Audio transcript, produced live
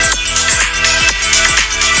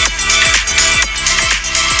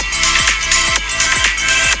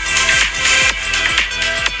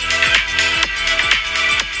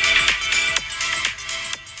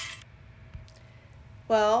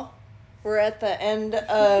the end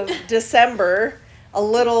of December, a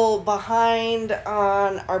little behind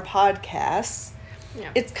on our podcasts. Yeah.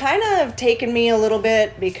 It's kind of taken me a little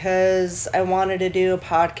bit because I wanted to do a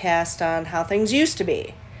podcast on how things used to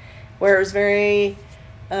be, where it was very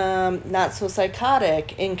not so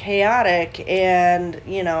psychotic and chaotic and,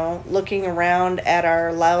 looking around at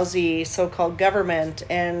our lousy so-called government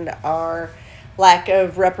and our lack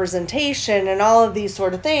of representation and all of these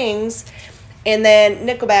sort of things. And then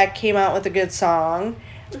Nickelback came out with a good song,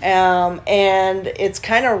 and it's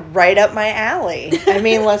kind of right up my alley. I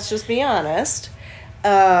mean, let's just be honest.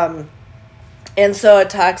 And so it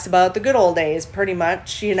talks about the good old days, pretty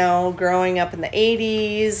much, growing up in the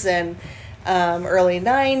 80s and early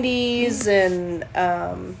 90s and,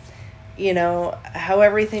 how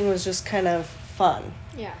everything was just kind of fun.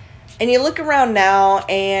 Yeah. And you look around now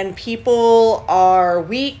and people are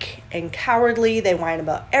weak and cowardly. They whine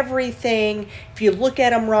about everything. If you look at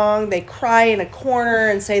them wrong, they cry in a corner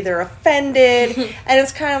and say they're offended. And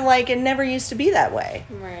it's kind of like it never used to be that way.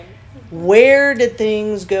 Right. Where did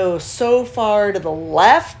things go so far to the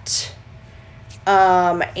left?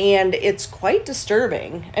 And it's quite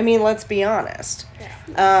disturbing. I mean, let's be honest.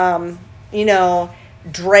 Yeah.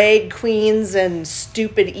 Drag queens and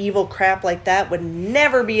stupid evil crap like that would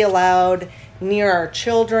never be allowed near our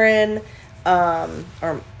children, or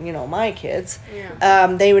my kids. Yeah.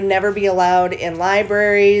 They would never be allowed in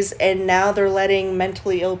libraries, and now they're letting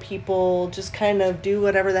mentally ill people just kind of do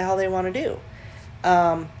whatever the hell they want to do.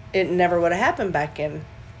 It never would have happened back in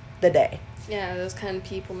the day. Yeah, those kind of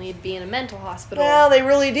people need to be in a mental hospital. Well, they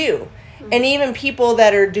really do. Mm-hmm. And even people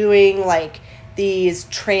that are doing like these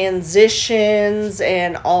transitions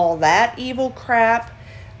and all that evil crap,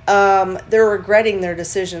 they're regretting their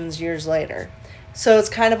decisions years later. So it's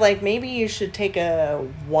kind of like maybe you should take a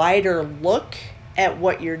wider look at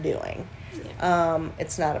what you're doing. Yeah.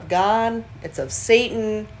 It's not of God, it's of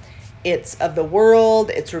Satan, it's of the world,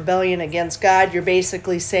 it's rebellion against God. You're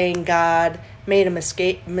basically saying God made a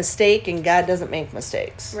mistake and God doesn't make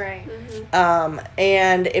mistakes. Right. Mm-hmm.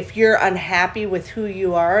 And if you're unhappy with who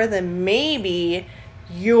you are, then maybe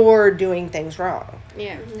you're doing things wrong.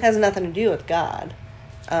 Yeah. It has nothing to do with God.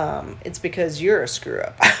 It's because you're a screw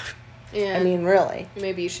up. Yeah. I mean, really.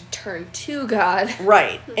 Maybe you should turn to God.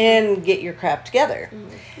 Right. And get your crap together.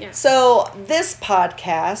 Mm-hmm. Yeah. So this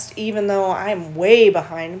podcast, even though I'm way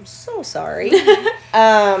behind, I'm so sorry,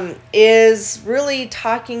 is really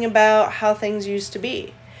talking about how things used to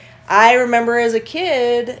be. I remember as a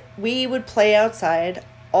kid, we would play outside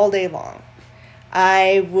all day long.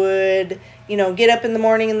 I would, get up in the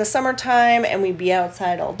morning in the summertime and we'd be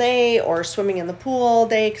outside all day or swimming in the pool all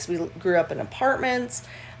day because we grew up in apartments.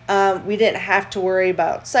 We didn't have to worry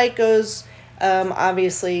about psychos.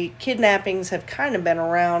 Obviously, kidnappings have kind of been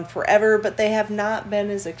around forever, but they have not been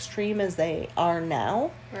as extreme as they are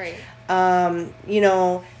now. Right.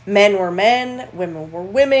 Men were men, women were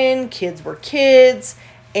women, kids were kids,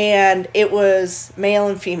 and it was male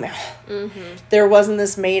and female. Mm-hmm. There wasn't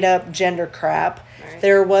this made-up gender crap. Right.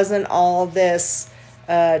 There wasn't all this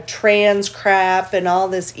trans crap and all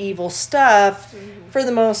this evil stuff. Mm-hmm. For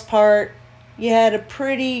the most part, you had a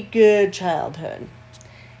pretty good childhood.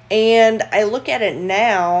 And I look at it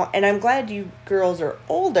now, and I'm glad you girls are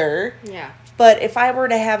older. Yeah. But if I were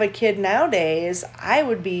to have a kid nowadays, I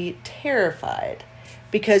would be terrified.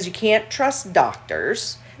 Because you can't trust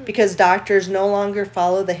doctors. Because doctors no longer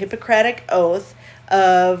follow the Hippocratic Oath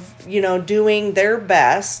of, doing their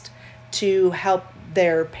best to help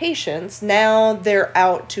their patients. Now they're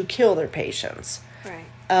out to kill their patients.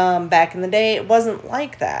 Right. Back in the day, it wasn't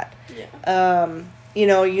like that. Yeah.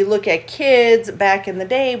 You look at kids back in the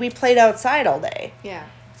day, we played outside all day. Yeah.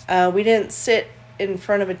 We didn't sit in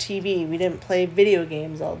front of a TV. We didn't play video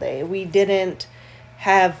games all day. We didn't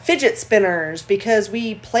have fidget spinners because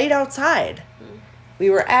we played outside. Mm. We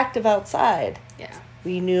were active outside. Yeah.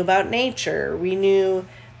 We knew about nature. We knew,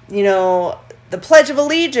 the Pledge of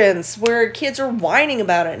Allegiance, where kids are whining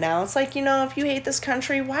about it now. It's like, if you hate this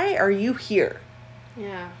country, why are you here?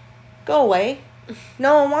 Yeah. Go away.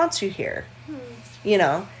 No one wants you here.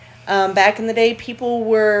 Back in the day, people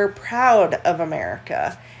were proud of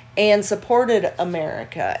America and supported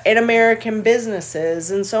America and American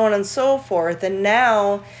businesses and so on and so forth. And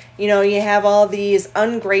now, you have all these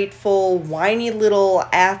ungrateful, whiny little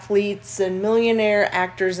athletes and millionaire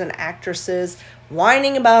actors and actresses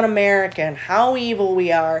whining about America and how evil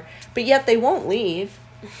we are, but yet they won't leave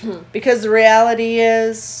because the reality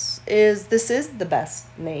is this is the best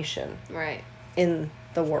nation Right. in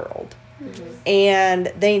the world. Mm-hmm.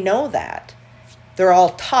 And they know that. They're all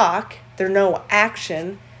talk. They're no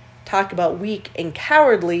action. talk about weak and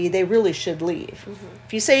cowardly, they really should leave.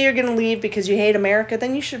 If you say you're going to leave because you hate America,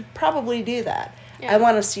 then you should probably do that. Yeah. I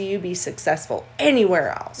want to see you be successful anywhere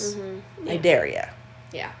else. I dare you.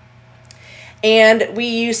 Yeah. And we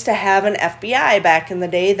used to have an FBI back in the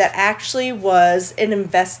day that actually was an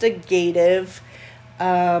investigative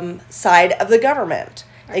side of the government.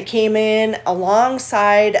 They came in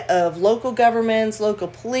alongside of local governments, local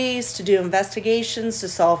police to do investigations, to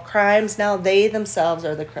solve crimes. Now they themselves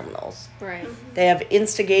are the criminals. Right. They have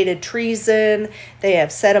instigated treason. They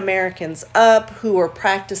have set Americans up who are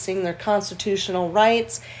practicing their constitutional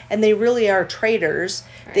rights. And they really are traitors.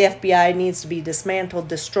 Right. The FBI needs to be dismantled,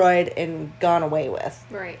 destroyed, and gone away with.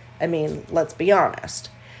 Right. I mean, let's be honest.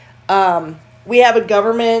 We have a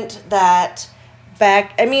government that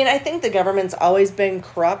I think the government's always been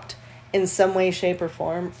corrupt in some way, shape, or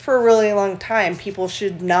form for a really long time. People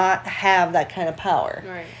should not have that kind of power.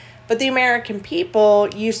 Right. But the American people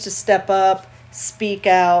used to step up, speak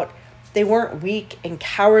out. They weren't weak and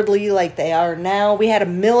cowardly like they are now. We had a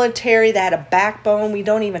military that had a backbone. We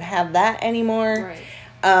don't even have that anymore.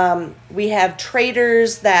 Right. We have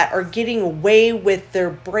traitors that are getting away with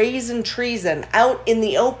their brazen treason out in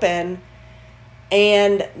the open,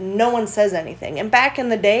 and no one says anything. And back in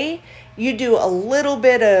the day, you do a little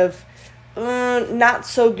bit of not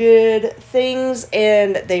so good things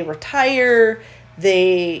and they retire,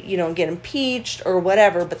 they, get impeached or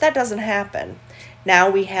whatever, but that doesn't happen. Now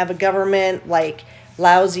we have a government like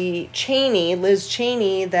lousy Liz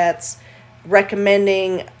Cheney, that's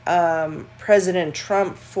recommending President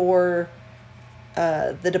Trump for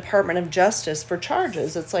the Department of Justice for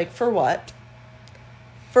charges. It's like, for what?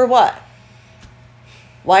 For what?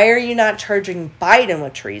 Why are you not charging Biden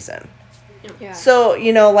with treason? Yeah. So,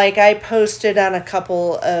 like I posted on a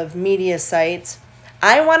couple of media sites,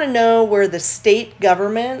 I want to know where the state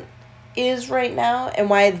government is right now and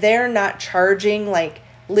why they're not charging like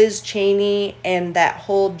Liz Cheney and that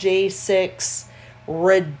whole J6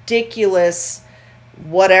 ridiculous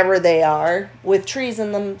whatever they are with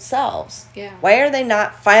treason themselves. Yeah. Why are they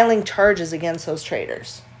not filing charges against those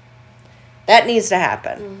traitors? That needs to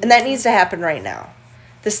happen. And that needs to happen right now.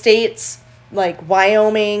 The states like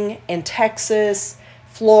Wyoming and Texas,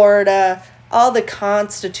 Florida, all the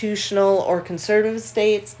constitutional or conservative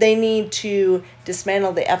states, they need to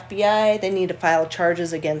dismantle the FBI. They need to file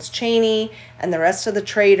charges against Cheney and the rest of the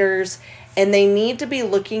traitors. And they need to be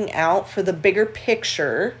looking out for the bigger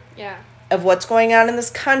picture of what's going on in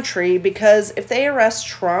this country, because if they arrest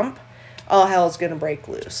Trump, all hell is going to break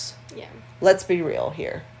loose. Yeah. Let's be real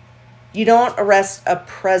here. You don't arrest a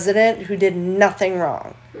president who did nothing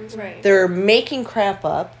wrong. Right. They're making crap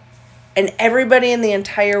up, and everybody in the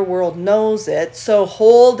entire world knows it. So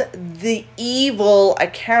hold the evil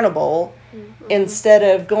accountable instead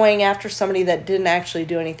of going after somebody that didn't actually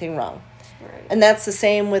do anything wrong. Right. And that's the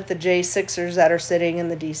same with the J6ers that are sitting in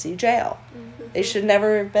the DC jail. They should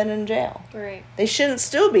never have been in jail. Right. They shouldn't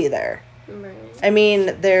still be there. Right. I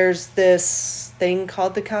mean, there's this thing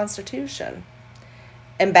called the Constitution.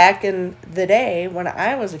 And back in the day when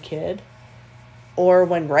I was a kid, or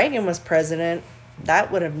when Reagan was president,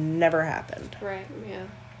 that would have never happened. Right, yeah.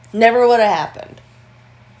 Never would have happened.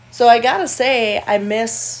 So I gotta say, I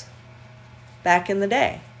miss back in the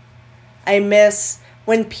day. I miss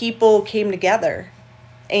when people came together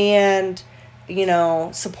and,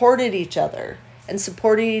 supported each other and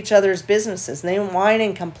supported each other's businesses. And they didn't whine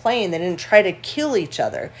and complain. They didn't try to kill each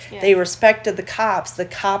other. Yeah. They respected the cops. The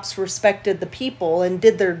cops respected the people and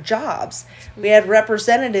did their jobs. We had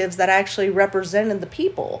representatives that actually represented the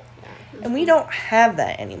people. Yeah. And we don't have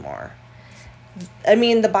that anymore. I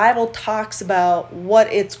mean, the Bible talks about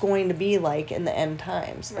what it's going to be like in the end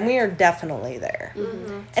times. Right. And we are definitely there.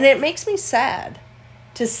 And it makes me sad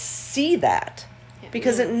to see that,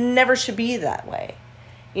 because it never should be that way.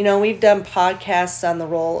 We've done podcasts on the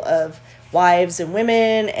role of wives and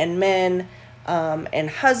women and men and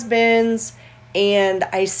husbands, and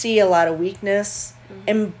I see a lot of weakness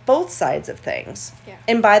in both sides of things. Yeah.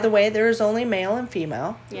 And by the way, there is only male and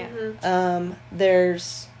female. Yeah.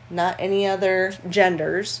 There's not any other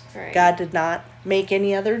genders. Right. God did not make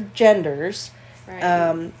any other genders.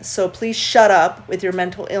 Right. So please shut up with your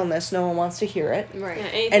mental illness. No one wants to hear it. Right. Yeah,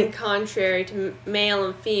 anything contrary to male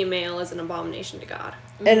and female is an abomination to God.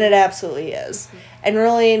 And it absolutely is. And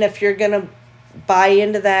really, and if you're going to buy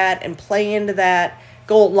into that and play into that,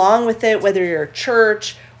 go along with it, whether you're a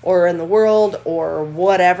church or in the world or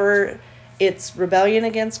whatever, it's rebellion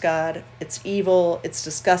against God. It's evil. It's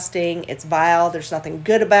disgusting. It's vile. There's nothing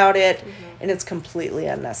good about it. And it's completely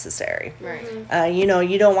unnecessary. Right.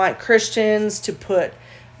 You don't want Christians to put,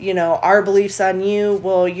 our beliefs on you,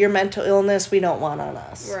 well, your mental illness, we don't want on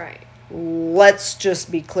us. Right. Let's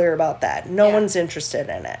just be clear about that. No Yeah. one's interested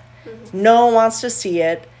in it. No one wants to see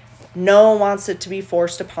it. No one wants it to be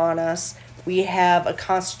forced upon us. We have a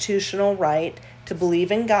constitutional right to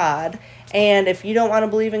believe in God. And if you don't want to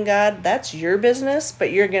believe in God, that's your business,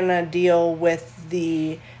 but you're going to deal with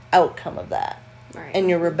the outcome of that. Right. And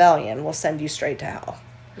your rebellion will send you straight to hell.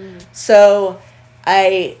 So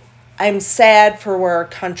I'm sad for where our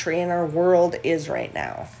country and our world is right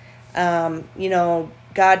now.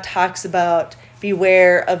 God talks about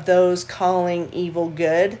beware of those calling evil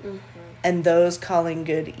good and those calling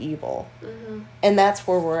good evil. And that's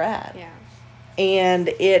where we're at. Yeah. And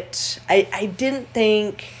I didn't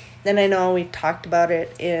think, then I know we've talked about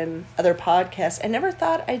it in other podcasts, I never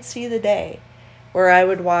thought I'd see the day where I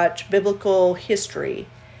would watch biblical history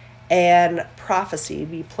and prophecy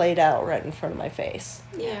be played out right in front of my face.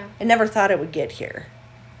 Yeah. I never thought it would get here.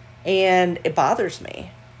 And it bothers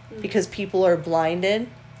me because people are blinded.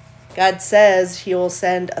 God says he will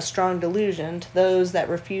send a strong delusion to those that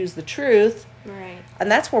refuse the truth. Right. And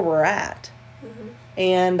that's where we're at.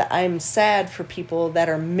 And I'm sad for people that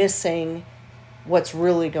are missing what's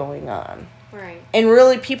really going on. Right. And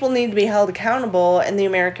really, people need to be held accountable, and the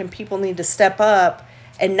American people need to step up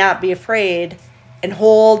and not be afraid and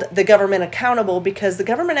hold the government accountable, because the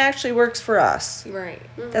government actually works for us. Right.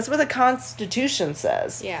 That's what the Constitution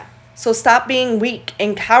says. Yeah. So stop being weak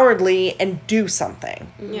and cowardly and do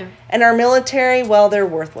something. Yeah. And our military, well, they're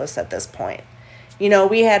worthless at this point.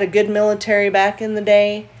 We had a good military back in the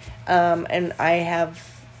day, and I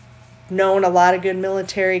have known a lot of good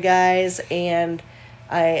military guys, and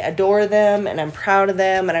I adore them, and I'm proud of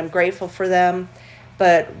them, and I'm grateful for them.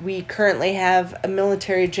 But we currently have a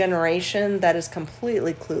military generation that is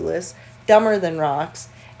completely clueless, dumber than rocks,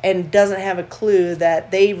 and doesn't have a clue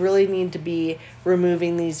that they really need to be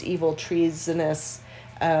removing these evil, treasonous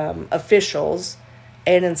officials.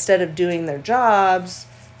 And instead of doing their jobs,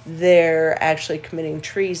 they're actually committing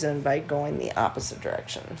treason by going the opposite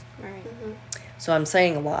direction. Right. So I'm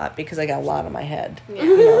saying a lot because I got a lot in my head Yeah.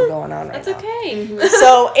 going on right That's now. okay.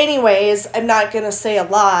 So anyways, I'm not going to say a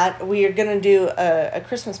lot. We are going to do a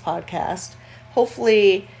Christmas podcast.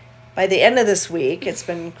 Hopefully by the end of this week. It's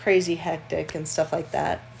been crazy hectic and stuff like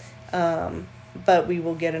that. But we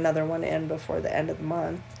will get another one in before the end of the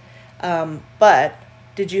month. But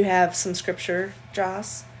did you have some scripture,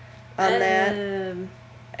 Joss, on that?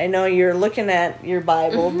 I know you're looking at your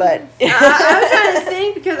Bible, but... I was trying to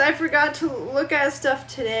think because I forgot to look at stuff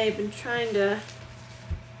today. I've been trying to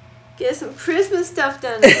get some Christmas stuff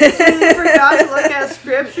done. I forgot to look at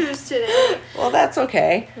scriptures today. Well, that's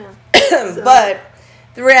okay. Yeah. So- But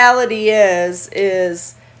the reality is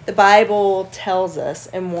the Bible tells us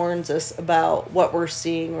and warns us about what we're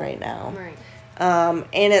seeing right now. Right.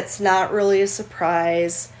 And it's not really a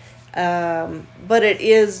surprise, but it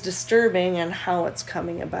is disturbing in how it's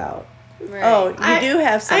coming about. Right. Oh, you do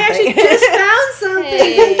have something. I actually just found something.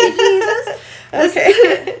 Hey. Jesus. Okay.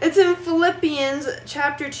 It's in Philippians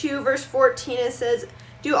chapter 2, verse 14. It says,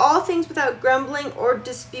 "Do all things without grumbling or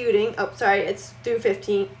disputing." Oh, sorry, it's through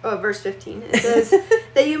 15. Oh, verse 15. It says,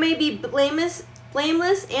 "That you may be blameless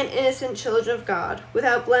and innocent children of God,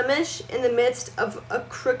 without blemish in the midst of a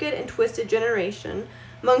crooked and twisted generation,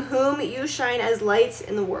 among whom you shine as lights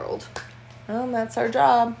in the world." Well, that's our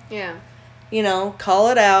job. Yeah. Call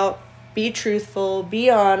it out, be truthful, be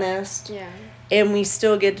honest, Yeah. and we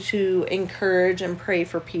still get to encourage and pray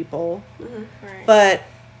for people. Right. But,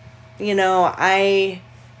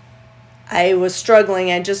 I was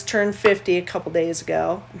struggling. I just turned 50 a couple days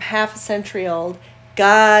ago. I'm half a century old.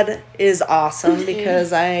 God is awesome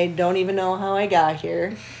because I don't even know how I got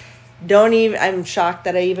here. I'm shocked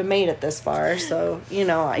that I even made it this far. So,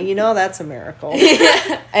 that's a miracle.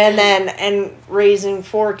 And raising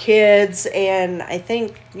 4 kids, and I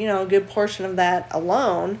think, a good portion of that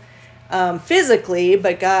alone, physically,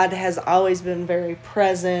 but God has always been very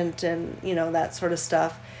present and, that sort of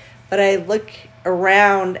stuff. But I look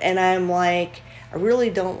around and I'm like, I really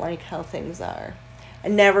don't like how things are. I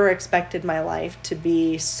never expected my life to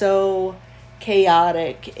be so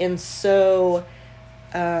chaotic and so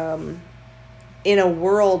in a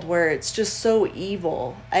world where it's just so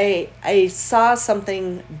evil. I saw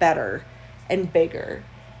something better and bigger.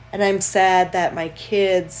 And I'm sad that my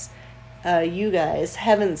kids, you guys,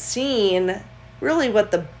 haven't seen really what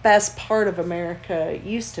the best part of America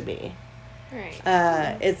used to be. Right.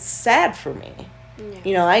 It's sad for me.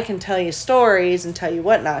 Yeah. I can tell you stories and tell you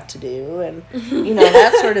what not to do and,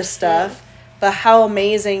 that sort of stuff. But how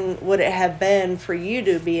amazing would it have been for you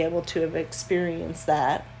to be able to have experienced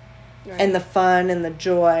that Right. and the fun and the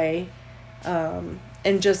joy.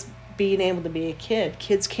 and just being able to be a kid.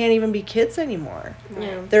 Kids can't even be kids anymore.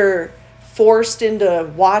 Yeah. They're forced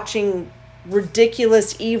into watching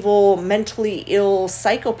ridiculous, evil, mentally ill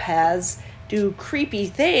psychopaths do creepy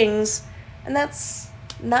things, and that's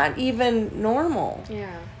not even normal.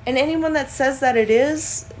 Yeah. And anyone that says that it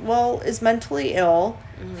is, well, is mentally ill,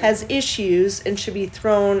 has issues, and should be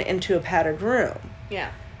thrown into a padded room. Yeah.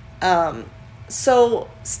 So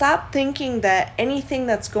stop thinking that anything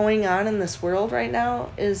that's going on in this world right now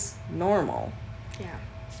is normal. Yeah.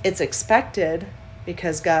 It's expected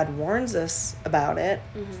because God warns us about it,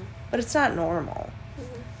 but it's not normal.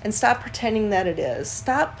 And stop pretending that it is.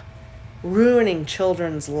 Stop ruining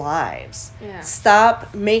children's lives. Yeah.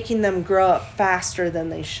 Stop making them grow up faster than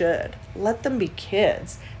they should. Let them be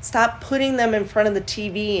kids. Stop putting them in front of the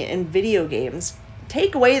TV and video games.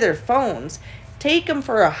 Take away their phones. Take them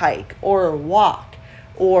for a hike or a walk,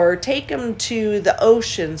 or take them to the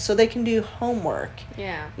ocean so they can do homework,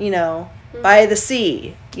 Yeah. by the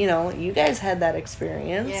sea. You guys had that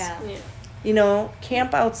experience. Yeah.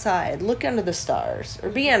 Camp outside, look under the stars, or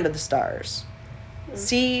be under the stars.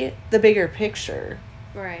 See the bigger picture.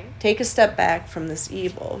 Right. Take a step back from this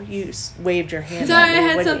evil. You waved your hand. Sorry, at me. I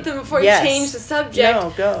had What do something before Yes. you changed the subject.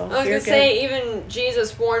 No, go. I was You're gonna good. say even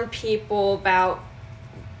Jesus warned people about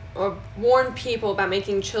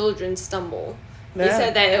making children stumble. He Yeah.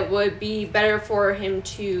 said that it would be better for him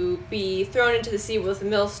to be thrown into the sea with a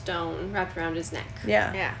millstone wrapped around his neck.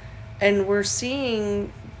 Yeah. Yeah. And we're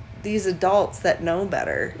seeing these adults that know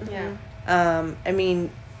better. Yeah.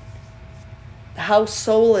 How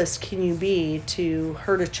soulless can you be to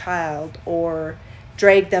hurt a child or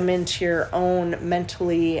drag them into your own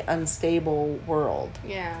mentally unstable world?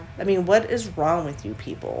 Yeah. What is wrong with you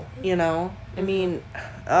people?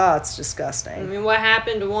 It's disgusting. What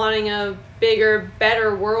happened to wanting a bigger,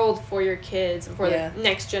 better world for your kids and for Yeah. the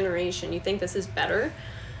next generation? You think this is better?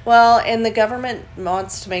 Well, and the government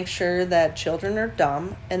wants to make sure that children are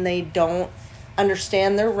dumb and they don't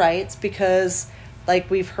understand their rights because, like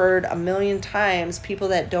we've heard a million times, people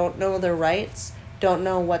that don't know their rights don't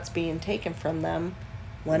know what's being taken from them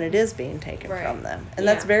when it is being taken Right. from them. And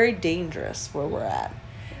that's Yeah. very dangerous where we're at.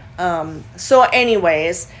 So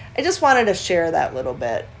anyways, I just wanted to share that little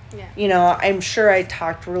bit. Yeah. I'm sure I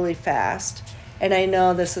talked really fast, and I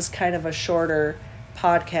know this is kind of a shorter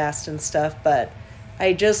podcast and stuff, but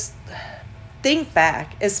I just think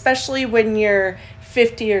back, especially when you're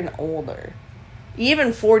 50 and older,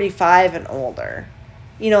 even 45 and older.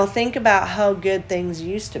 Think about how good things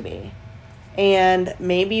used to be, and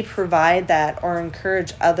maybe provide that or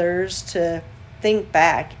encourage others to think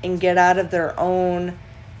back and get out of their own,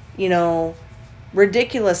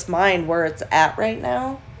 ridiculous mind where it's at right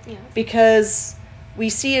now. Yeah. Because we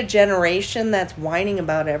see a generation that's whining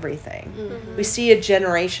about everything. Mm-hmm. We see a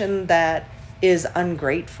generation that is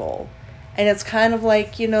ungrateful. And it's kind of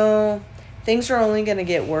like, things are only going to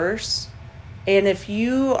get worse. And if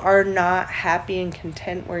you are not happy and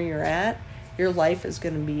content where you're at, your life is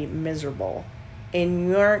going to be miserable. And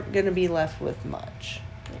you aren't going to be left with much.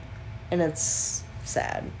 And it's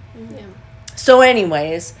sad. Yeah. So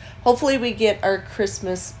anyways, hopefully we get our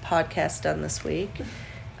Christmas podcast done this week.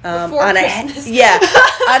 Before on Christmas.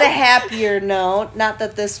 On a happier note. Not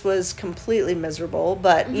that this was completely miserable,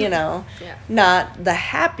 but Yeah. not the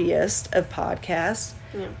happiest of podcasts.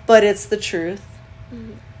 Yeah. But it's the truth.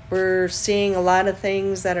 We're seeing a lot of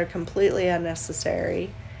things that are completely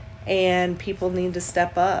unnecessary, and people need to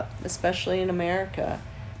step up, especially in America.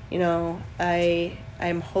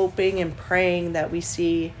 I'm hoping and praying that we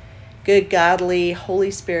see good, godly, Holy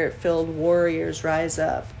Spirit-filled warriors rise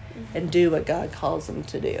up and do what God calls them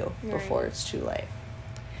to do before it's too late.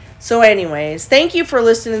 So anyways, thank you for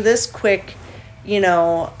listening to this quick,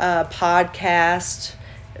 podcast,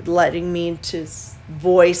 letting me to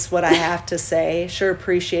voice what I have to say. Sure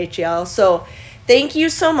appreciate y'all. So thank you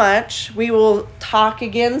so much. We will talk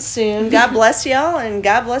again soon. God bless y'all, and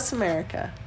God bless America.